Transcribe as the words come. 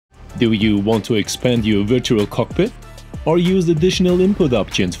Do you want to expand your virtual cockpit? Or use additional input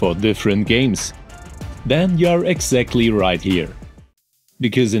options for different games? Then you're exactly right here.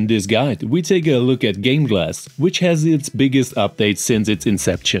 Because in this guide we take a look at GameGlass, which has its biggest update since its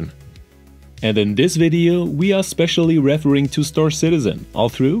inception. And in this video we are specially referring to Star Citizen,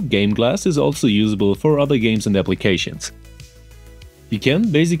 although GameGlass is also usable for other games and applications. You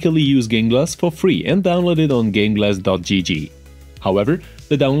can basically use GameGlass for free and download it on GameGlass.gg. However,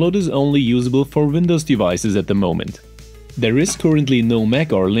 the download is only usable for Windows devices at the moment. There is currently no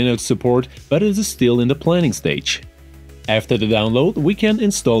Mac or Linux support, but it is still in the planning stage. After the download, we can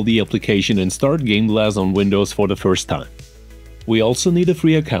install the application and start GameGlass on Windows for the first time. We also need a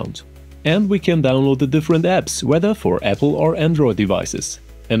free account. And we can download the different apps, whether for Apple or Android devices.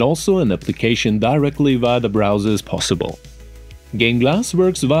 And also an application directly via the browser is possible. GameGlass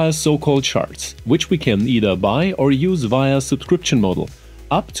works via so-called shards, which we can either buy or use via subscription model,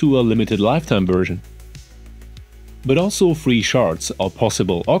 up to a limited lifetime version. But also free shards are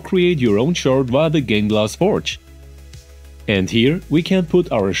possible, or create your own shard via the GameGlass Forge. And here we can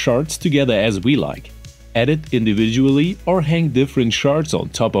put our shards together as we like, edit individually or hang different shards on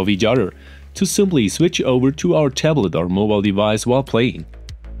top of each other to simply switch over to our tablet or mobile device while playing.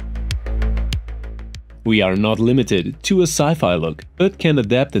 We are not limited to a sci-fi look, but can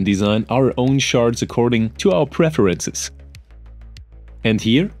adapt and design our own shards according to our preferences. And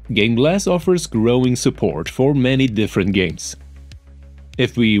here, GameGlass offers growing support for many different games.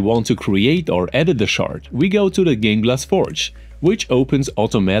 If we want to create or edit a shard, we go to the GameGlass Forge, which opens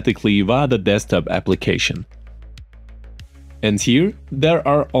automatically via the desktop application. And here, there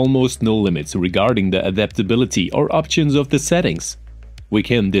are almost no limits regarding the adaptability or options of the settings. We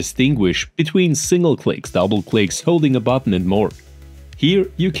can distinguish between single clicks, double clicks, holding a button and more. Here,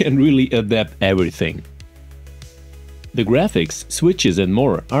 you can really adapt everything. The graphics, switches and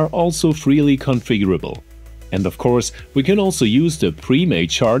more are also freely configurable. And of course, we can also use the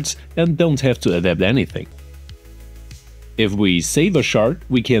pre-made shards and don't have to adapt anything. If we save a shard,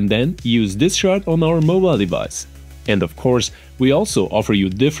 we can then use this shard on our mobile device. And of course, we also offer you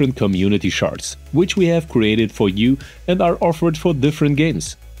different community shards, which we have created for you and are offered for different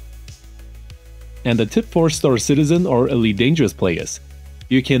games. And a tip for Star Citizen or Elite Dangerous players.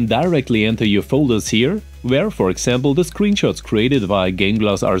 You can directly enter your folders here, where, for example, the screenshots created via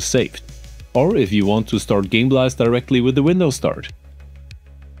GameGlass are saved. Or if you want to start GameGlass directly with the Windows Start.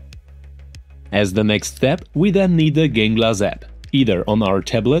 As the next step, we then need the GameGlass app, either on our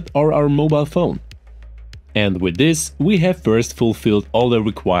tablet or our mobile phone. And with this, we have first fulfilled all the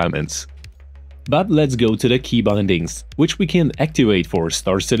requirements. But let's go to the key bindings, which we can activate for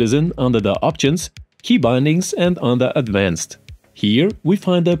Star Citizen under the Options, Key Bindings and under Advanced. Here we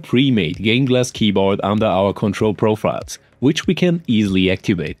find a pre-made GameGlass keyboard under our control profiles, which we can easily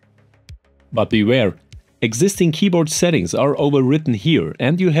activate. But beware, existing keyboard settings are overwritten here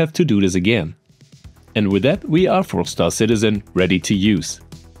and you have to do this again. And with that, we are for Star Citizen ready to use.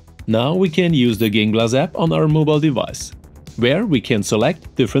 Now we can use the GameGlass app on our mobile device, where we can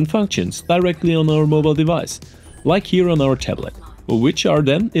select different functions directly on our mobile device, like here on our tablet, which are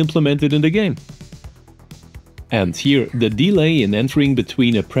then implemented in the game. And here, the delay in entering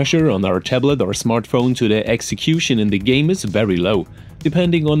between a pressure on our tablet or smartphone to the execution in the game is very low,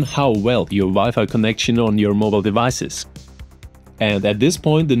 depending on how well your Wi-Fi connection on your mobile device is. And at this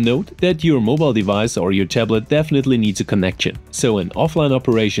point, note that your mobile device or your tablet definitely needs a connection, so an offline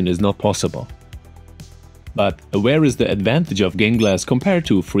operation is not possible. But where is the advantage of GameGlass compared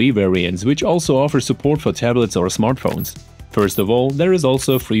to free variants which also offer support for tablets or smartphones? First of all, there is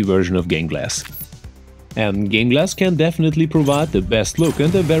also a free version of GameGlass. And GameGlass can definitely provide the best look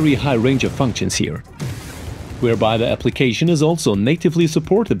and a very high range of functions here. Whereby the application is also natively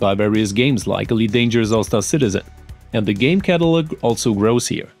supported by various games like Elite Dangerous or Star Citizen, and the game catalog also grows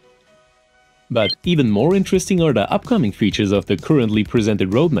here. But even more interesting are the upcoming features of the currently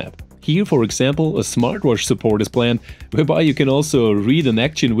presented roadmap. Here, for example, a smartwatch support is planned, whereby you can also read an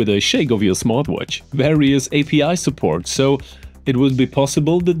action with a shake of your smartwatch, various API support, so it would be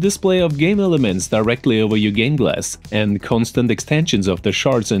possible the display of game elements directly over your GameGlass, and constant extensions of the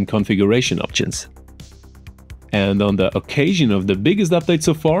shards and configuration options. And on the occasion of the biggest update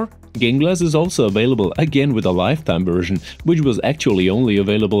so far, GameGlass is also available again with a lifetime version, which was actually only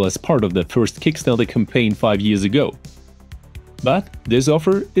available as part of the first Kickstarter campaign 5 years ago. But this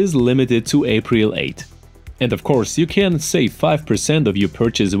offer is limited to April 8. And of course, you can save 5% of your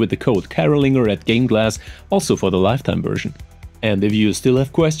purchase with the code Carolinger at GameGlass, also for the lifetime version. And if you still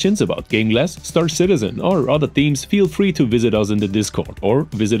have questions about GameGlass, Star Citizen or other themes, feel free to visit us in the Discord or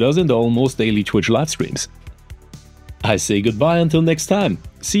visit us in the almost daily Twitch live streams. I say goodbye until next time.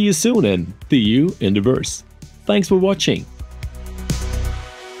 See you soon and see you in the verse. Thanks for watching.